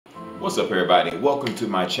What's up, everybody? Welcome to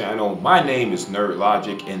my channel. My name is Nerd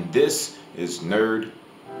Logic and this is Nerd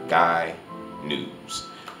Guy News.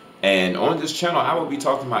 And on this channel I will be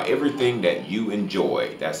talking about everything that you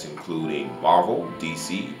enjoy. That's including Marvel,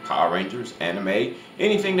 DC, Power Rangers, anime,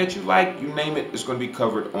 anything that you like, you name it, it's going to be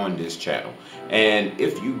covered on this channel. And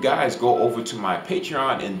if you guys go over to my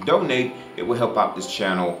Patreon and donate, it will help out this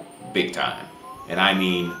channel big time. And I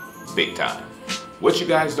mean big time. What you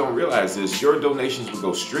guys don't realize is your donations will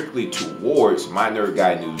go strictly towards my Nerd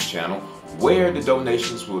Guy News channel, where the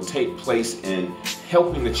donations will take place in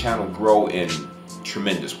helping the channel grow in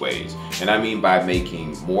tremendous ways. And I mean by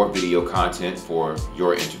making more video content for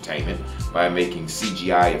your entertainment, by making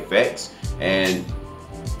CGI effects, and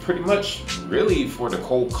pretty much really for the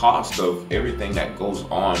whole cost of everything that goes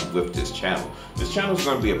on with this channel. This channel is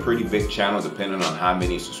going to be a pretty big channel depending on how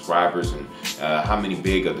many subscribers and how many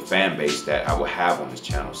big of the fan base that I will have on this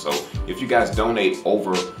channel. So if you guys donate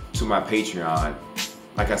over to my Patreon,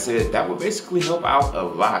 like I said, that would basically help out a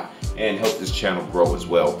lot and help this channel grow as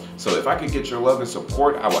well. So if I could get your love and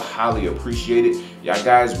support, I would highly appreciate it. Y'all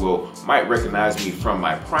guys might recognize me from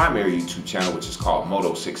my primary YouTube channel, which is called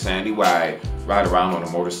Moto6Sandy, where I ride around on a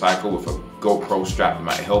motorcycle with a GoPro strapped to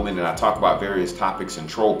my helmet, and I talk about various topics and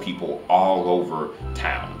troll people all over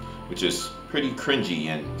town, which is pretty cringy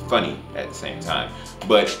and funny at the same time.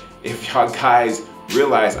 But if y'all guys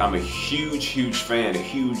realize I'm a huge fan, a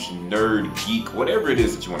huge nerd, geek, whatever it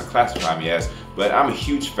is that you want to classify me as, but I'm a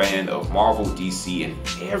huge fan of Marvel, DC,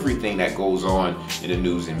 and everything that goes on in the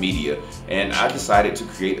news and media. And I decided to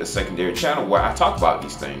create a secondary channel where I talk about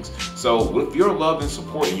these things. So with your love and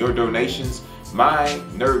support and your donations, my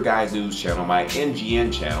Nerd Guy News channel, my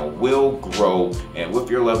NGN channel, will grow, and with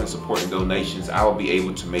your love and support and donations, I will be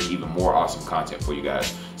able to make even more awesome content for you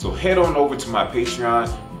guys. So head on over to my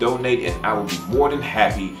Patreon, donate, and I will be more than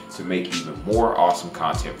happy to make even more awesome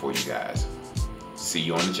content for you guys. See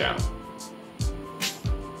you on the channel.